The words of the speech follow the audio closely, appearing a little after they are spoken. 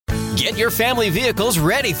Get your family vehicles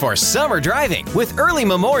ready for summer driving with early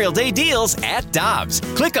Memorial Day deals at Dobbs.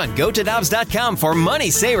 Click on GoToDobbs.com for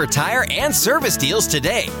money-saver tire and service deals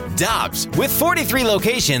today. Dobbs, with 43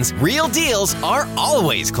 locations, real deals are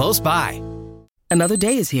always close by. Another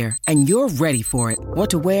day is here, and you're ready for it. What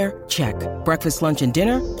to wear? Check. Breakfast, lunch, and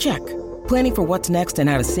dinner? Check. Planning for what's next and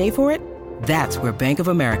how to save for it? That's where Bank of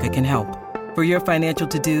America can help. For your financial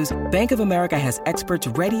to-dos, Bank of America has experts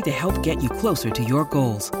ready to help get you closer to your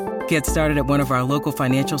goals. Get started at one of our local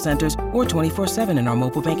financial centers or 24/7 in our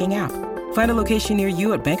mobile banking app. Find a location near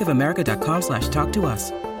you at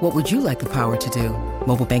bankofamerica.com/talktous. What would you like the power to do?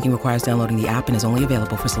 Mobile banking requires downloading the app and is only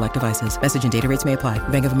available for select devices. Message and data rates may apply.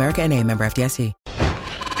 Bank of America N.A., member FDIC.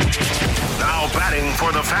 Now batting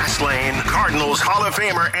for the fast lane, Cardinals Hall of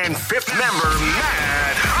Famer and fifth member,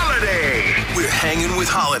 Matt Holliday. We're hanging with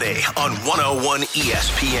Holliday on 101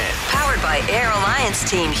 ESPN. Powered by Air Alliance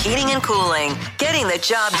Team Heating and Cooling. Getting the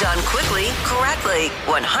job done quickly, correctly,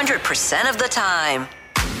 100% of the time.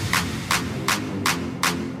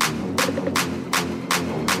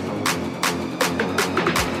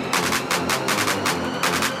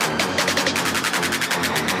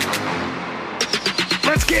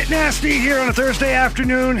 Let's get nasty here on a Thursday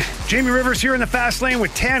afternoon. Jamie Rivers here in the fast lane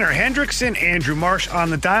with Tanner Hendrickson, Andrew Marsh on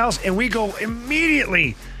the dials, and we go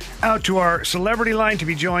immediately out to our celebrity line to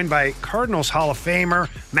be joined by Cardinals Hall of Famer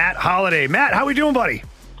Matt Holliday. Matt, how we doing, buddy?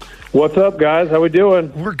 What's up, guys? How we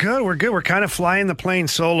doing? We're good. We're kind of flying the plane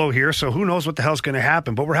solo here, so who knows what the hell's going to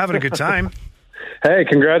happen, but we're having a good time. Hey,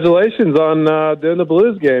 congratulations on doing the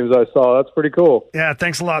Blues games I saw. That's pretty cool. Yeah,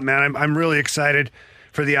 thanks a lot, man. I'm really excited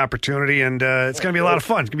for the opportunity, and it's going to be a lot of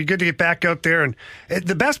fun. It's going to be good to get back out there. And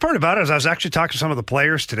the best part about it is I was actually talking to some of the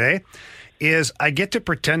players today, is I get to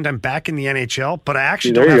pretend I'm back in the NHL, but I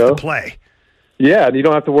actually don't have to play. Yeah, and you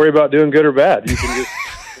don't have to worry about doing good or bad. You can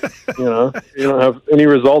just, you don't have any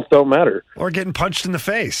results, don't matter. Or getting punched in the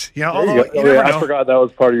face. You know, I forgot that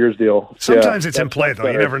was part of your's deal. Sometimes it's in play, though.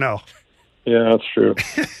 Better. You never know. Yeah, that's true.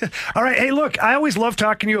 All right. Hey, look, I always love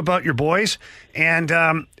talking to you about your boys. And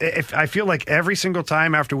if I feel like every single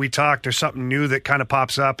time after we talk, there's something new that kind of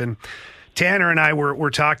pops up. And Tanner and I were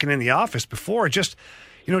talking in the office before, just,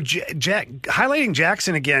 highlighting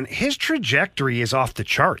Jackson again. His trajectory is off the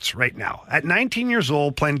charts right now. At 19 years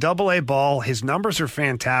old, playing Double-A ball, his numbers are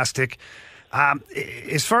fantastic.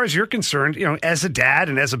 As far as you're concerned, as a dad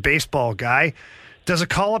and as a baseball guy, does a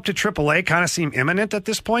call up to AAA kind of seem imminent at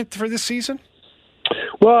this point for this season?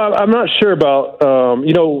 Well, I'm not sure about, a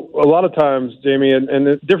lot of times, Jamie,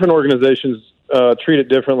 and different organizations treat it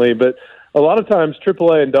differently, but a lot of times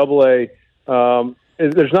AAA and AA,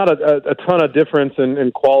 there's not a ton of difference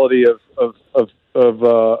in quality of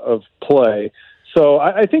play. So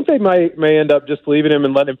I think they may end up just leaving him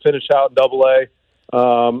and letting him finish out in AA.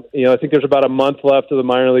 I think there's about a month left of the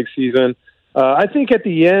minor league season. I think at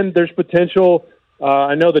the end there's potential.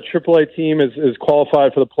 I know the AAA team is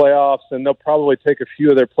qualified for the playoffs, and they'll probably take a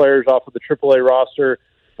few of their players off of the AAA roster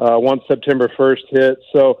once September 1st hits.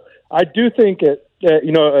 So I do think at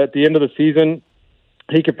the end of the season,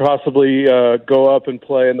 he could possibly go up and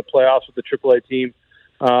play in the playoffs with the AAA team.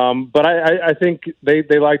 But I think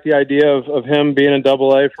they like the idea of him being in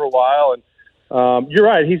AA for a while. And you're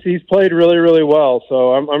right, he's played really, really well.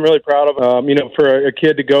 So I'm really proud of him. For a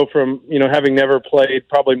kid to go from having never played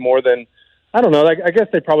probably more than, I don't know, I guess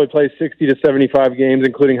they probably play 60 to 75 games,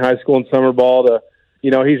 including high school and summer ball.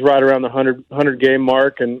 He's right around the 100 game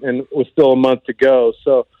mark, and with still a month to go.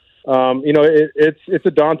 So, it's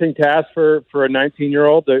a daunting task for a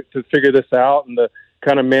 19-year-old to figure this out and to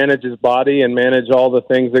kind of manage his body and manage all the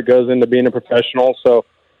things that goes into being a professional. So,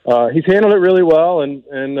 he's handled it really well, and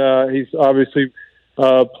he's obviously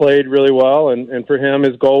played really well. And for him,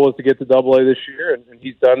 his goal was to get to AA this year, and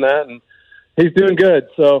he's done that, and he's doing good.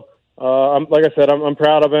 So. Like I said, I'm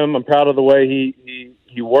proud of him. I'm proud of the way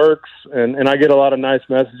he works, and I get a lot of nice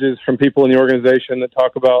messages from people in the organization that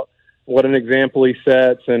talk about what an example he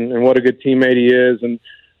sets and what a good teammate he is, and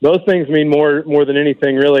those things mean more than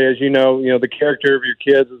anything, really. As you know, the character of your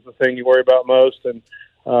kids is the thing you worry about most, and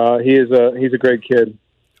he's a great kid.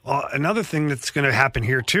 Well, another thing that's going to happen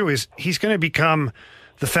here too is he's going to become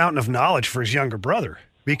the fountain of knowledge for his younger brother,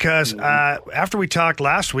 because after we talked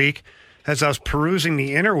last week, as I was perusing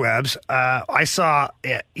the interwebs, I saw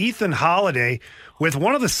Ethan Holliday with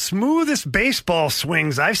one of the smoothest baseball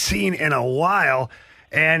swings I've seen in a while.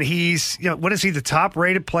 And he's, what is he, the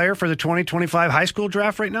top-rated player for the 2025 high school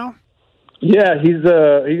draft right now? Yeah, he's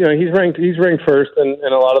ranked first in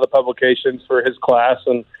a lot of the publications for his class,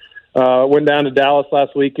 and went down to Dallas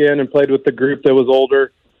last weekend and played with the group that was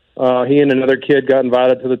older. He and another kid got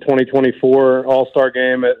invited to the 2024 All-Star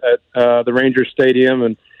game at the Rangers Stadium,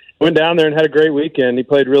 and went down there and had a great weekend. He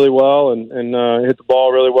played really well and hit the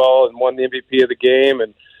ball really well and won the MVP of the game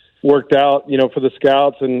and worked out, for the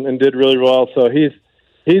scouts and did really well. So he's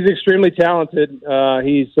extremely talented.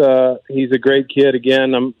 He's a great kid.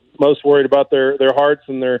 Again, I'm most worried about their hearts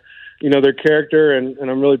and their character, and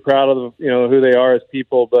I'm really proud of who they are as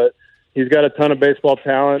people. But he's got a ton of baseball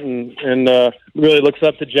talent and really looks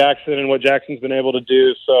up to Jackson and what Jackson's been able to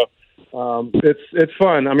do. So it's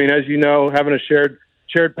fun. I mean, as you know, having a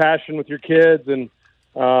shared passion with your kids and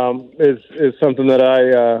is something that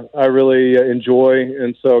I really enjoy.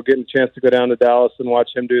 And so getting a chance to go down to Dallas and watch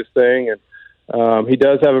him do his thing, and he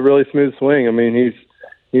does have a really smooth swing. I mean,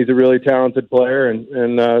 he's a really talented player,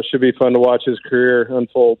 and should be fun to watch his career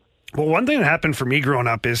unfold. Well, one thing that happened for me growing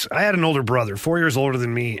up is I had an older brother, 4 years older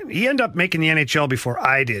than me. He ended up making the NHL before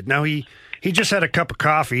I did. Now, he just had a cup of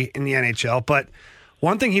coffee in the NHL, but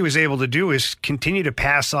one thing he was able to do is continue to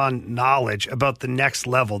pass on knowledge about the next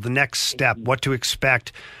level, the next step, what to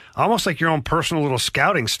expect, almost like your own personal little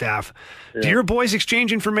scouting staff. Yeah. Do your boys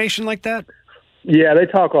exchange information like that? Yeah, they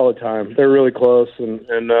talk all the time. They're really close,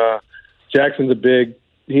 and Jackson's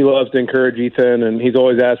he loves to encourage Ethan, and he's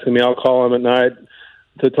always asking me. I'll call him at night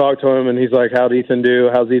to talk to him, and he's like, how'd Ethan do?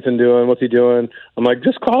 How's Ethan doing? What's he doing? I'm like,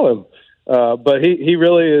 just call him. But he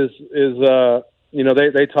really is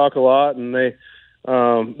they talk a lot, and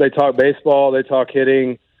they talk baseball, they talk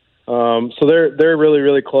hitting. So they're really,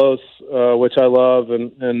 really close, which I love.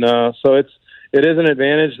 And so it is an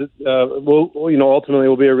advantage that, ultimately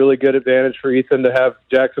will be a really good advantage for Ethan to have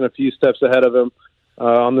Jackson a few steps ahead of him,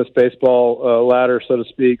 on this baseball, ladder, so to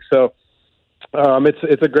speak. So,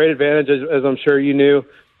 it's a great advantage, as I'm sure you knew,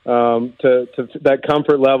 to that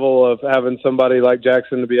comfort level of having somebody like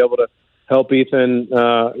Jackson to be able to help Ethan,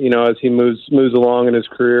 as he moves along in his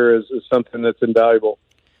career is something that's invaluable.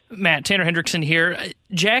 Matt, Tanner Hendrickson here.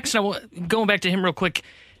 Jackson, going back to him real quick,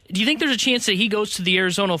 do you think there's a chance that he goes to the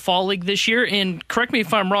Arizona Fall League this year? And correct me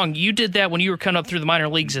if I'm wrong, you did that when you were coming up through the minor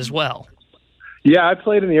leagues as well. Yeah, I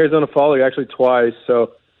played in the Arizona Fall League actually twice,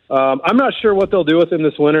 so I'm not sure what they'll do with him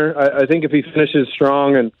this winter. I think if he finishes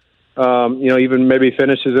strong and even maybe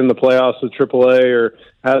finishes in the playoffs with AAA or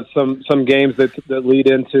has some games that lead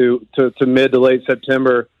into mid to late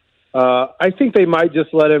September, I think they might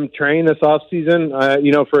just let him train this off season.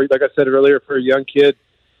 For, like I said earlier, for a young kid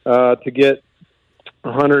to get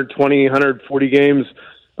 120, 140 games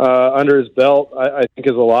under his belt, I think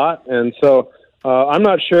is a lot. And so I'm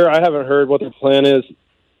not sure. I haven't heard what their plan is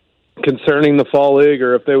concerning the Fall League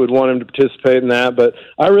or if they would want him to participate in that. But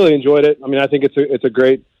I really enjoyed it. I mean, I think it's a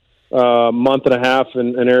great month and a half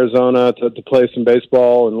in Arizona to play some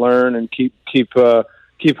baseball and learn and keep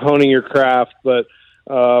honing your craft. But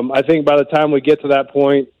I think by the time we get to that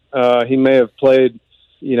point, he may have played,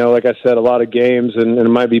 like I said, a lot of games, and it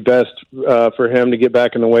might be best for him to get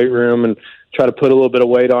back in the weight room and try to put a little bit of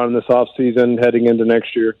weight on this off season heading into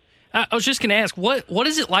next year. I was just going to ask, what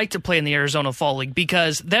is it like to play in the Arizona Fall League?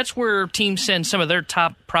 Because that's where teams send some of their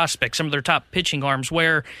top prospects, some of their top pitching arms,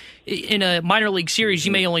 where in a minor league series,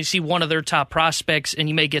 you may only see one of their top prospects, and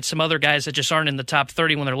you may get some other guys that just aren't in the top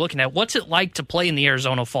 30 when they're looking at. What's it like to play in the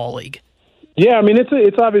Arizona Fall League? Yeah, I mean,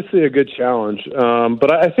 it's obviously a good challenge. But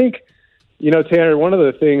I think, Tanner, one of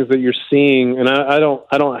the things that you're seeing, and I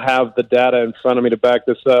don't have the data in front of me to back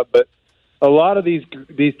this up, but a lot of these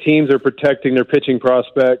teams are protecting their pitching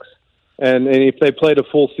prospects. And if they played a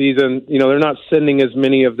full season, they're not sending as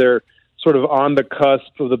many of their sort of on the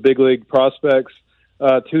cusp of the big league prospects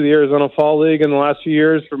to the Arizona Fall League in the last few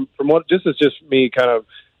years. From what it's just me kind of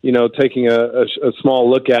taking a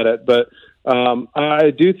small look at it, but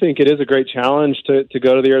I do think it is a great challenge to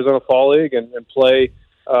go to the Arizona Fall League and play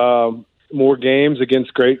more games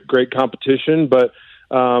against great competition. But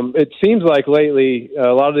it seems like lately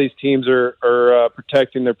a lot of these teams are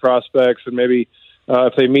protecting their prospects, and maybe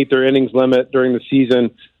if they meet their innings limit during the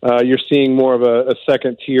season, you're seeing more of a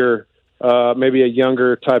second tier, maybe a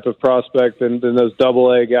younger type of prospect than those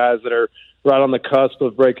AA guys that are right on the cusp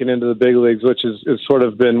of breaking into the big leagues, which is sort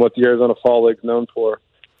of been what the Arizona Fall League is known for.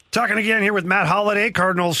 Talking again here with Matt Holliday,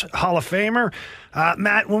 Cardinals Hall of Famer.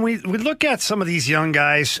 Matt, when we look at some of these young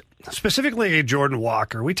guys, specifically Jordan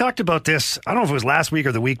Walker, we talked about this, I don't know if it was last week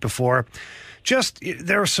or the week before, just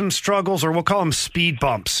there are some struggles, or we'll call them speed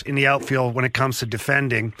bumps in the outfield when it comes to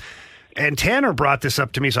defending. And Tanner brought this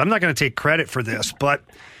up to me, so I'm not going to take credit for this, but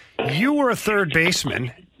you were a third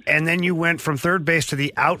baseman, and then you went from third base to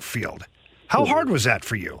the outfield. How hard was that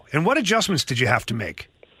for you? And what adjustments did you have to make?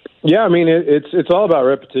 Yeah, I mean, it's all about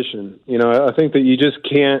repetition. I think that you just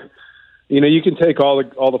can't, you can take all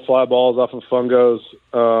the fly balls off of fungos,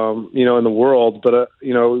 in the world, but,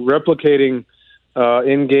 replicating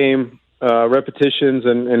in-game repetitions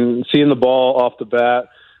and seeing the ball off the bat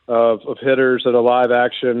of hitters at a live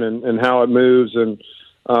action and how it moves. And,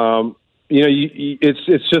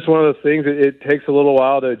 it's just one of those things that it takes a little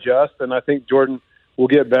while to adjust. And I think Jordan will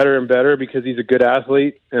get better and better because he's a good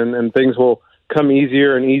athlete and things will come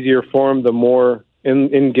easier and easier for him the more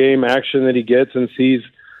in-game action that he gets and sees.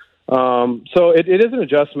 So it is an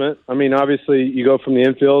adjustment. I mean, obviously you go from the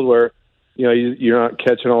infield where, you're not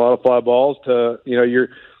catching a lot of fly balls to, you're,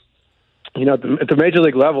 at the major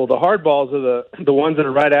league level, the hard balls are the ones that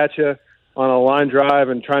are right at you on a line drive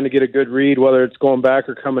and trying to get a good read, whether it's going back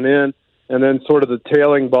or coming in. And then sort of the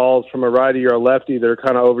tailing balls from a righty or a lefty that are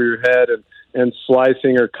kind of over your head and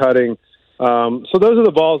slicing or cutting. So those are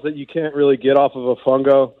the balls that you can't really get off of a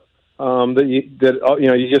fungo.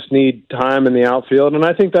 You just need time in the outfield. And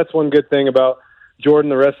I think that's one good thing about Jordan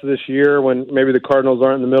the rest of this year when maybe the Cardinals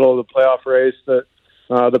aren't in the middle of the playoff race, that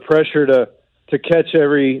the pressure to catch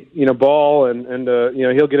every, ball and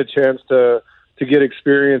he'll get a chance to get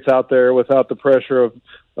experience out there without the pressure of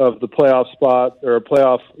the playoff spot or a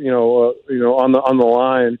playoff, on the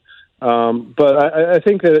line. But I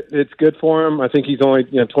think that it's good for him. I think he's only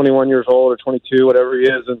 21 years old or 22, whatever he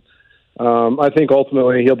is, and I think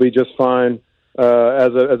ultimately he'll be just fine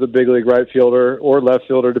as a big league right fielder or left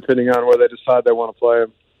fielder, depending on where they decide they want to play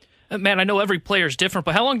him. Man, I know every player is different,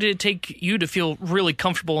 but how long did it take you to feel really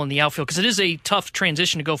comfortable in the outfield? Because it is a tough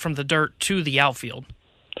transition to go from the dirt to the outfield.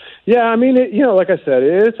 Yeah, I mean, like I said,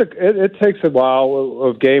 it takes a while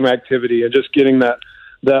of game activity and just getting that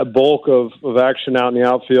bulk of action out in the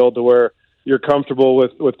outfield to where you're comfortable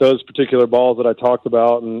with those particular balls that I talked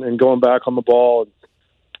about and going back on the ball and,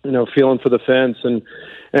 feeling for the fence and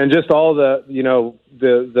just all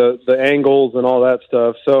the angles and all that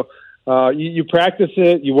stuff. So you practice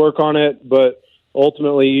it, you work on it, but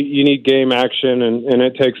ultimately you need game action and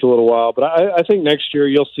it takes a little while. But I think next year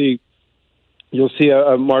you'll see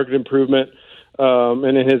a marked improvement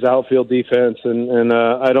in his outfield defense, and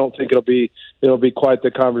I don't think it'll be quite the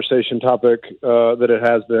conversation topic that it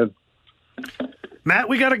has been. Matt,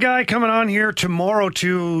 we got a guy coming on here tomorrow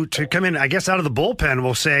to come in, I guess, out of the bullpen,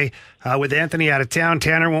 we'll say, with Anthony out of town.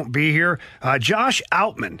 Tanner won't be here. Josh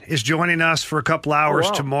Outman is joining us for a couple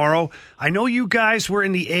hours tomorrow. I know you guys were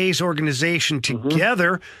in the A's organization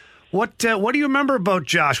together. Mm-hmm. What do you remember about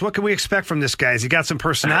Josh? What can we expect from this guy? Has he got some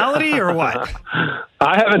personality or what?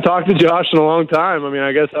 I haven't talked to Josh in a long time. I mean,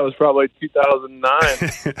 I guess that was probably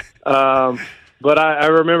 2009. But I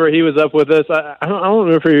remember he was up with us. I don't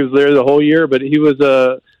remember if he was there the whole year, but he was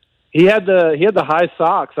he had the high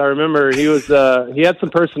socks. I remember he had some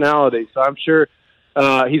personality. So I'm sure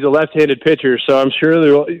he's a left-handed pitcher. So I'm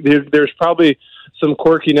sure there's probably some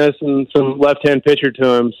quirkiness and some left-hand pitcher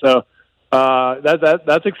to him. So.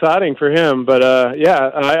 That's exciting for him, but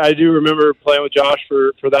I do remember playing with Josh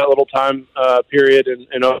for that little time period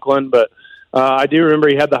in Oakland. But I do remember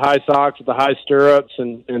he had the high socks with the high stirrups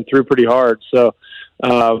and threw pretty hard. So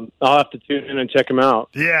I'll have to tune in and check him out.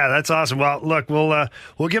 Yeah, that's awesome. Well, look, we'll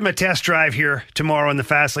give him a test drive here tomorrow in the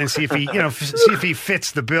fast lane. See if he see if he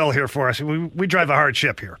fits the bill here for us. We drive a hard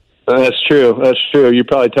ship here. That's true. You're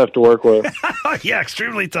probably tough to work with. Yeah,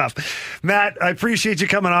 extremely tough. Matt, I appreciate you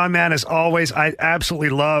coming on, man, as always. I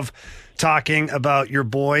absolutely love talking about your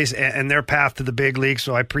boys and their path to the big league,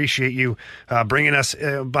 so I appreciate you bringing us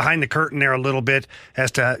behind the curtain there a little bit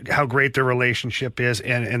as to how great their relationship is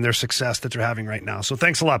and their success that they're having right now. So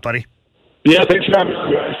thanks a lot, buddy. Yeah, thanks for having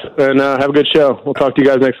me, guys. And have a good show. We'll talk to you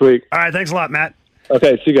guys next week. All right, thanks a lot, Matt.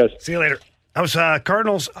 Okay, see you guys. See you later. That was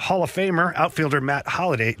Cardinals Hall of Famer, outfielder Matt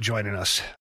Holliday, joining us.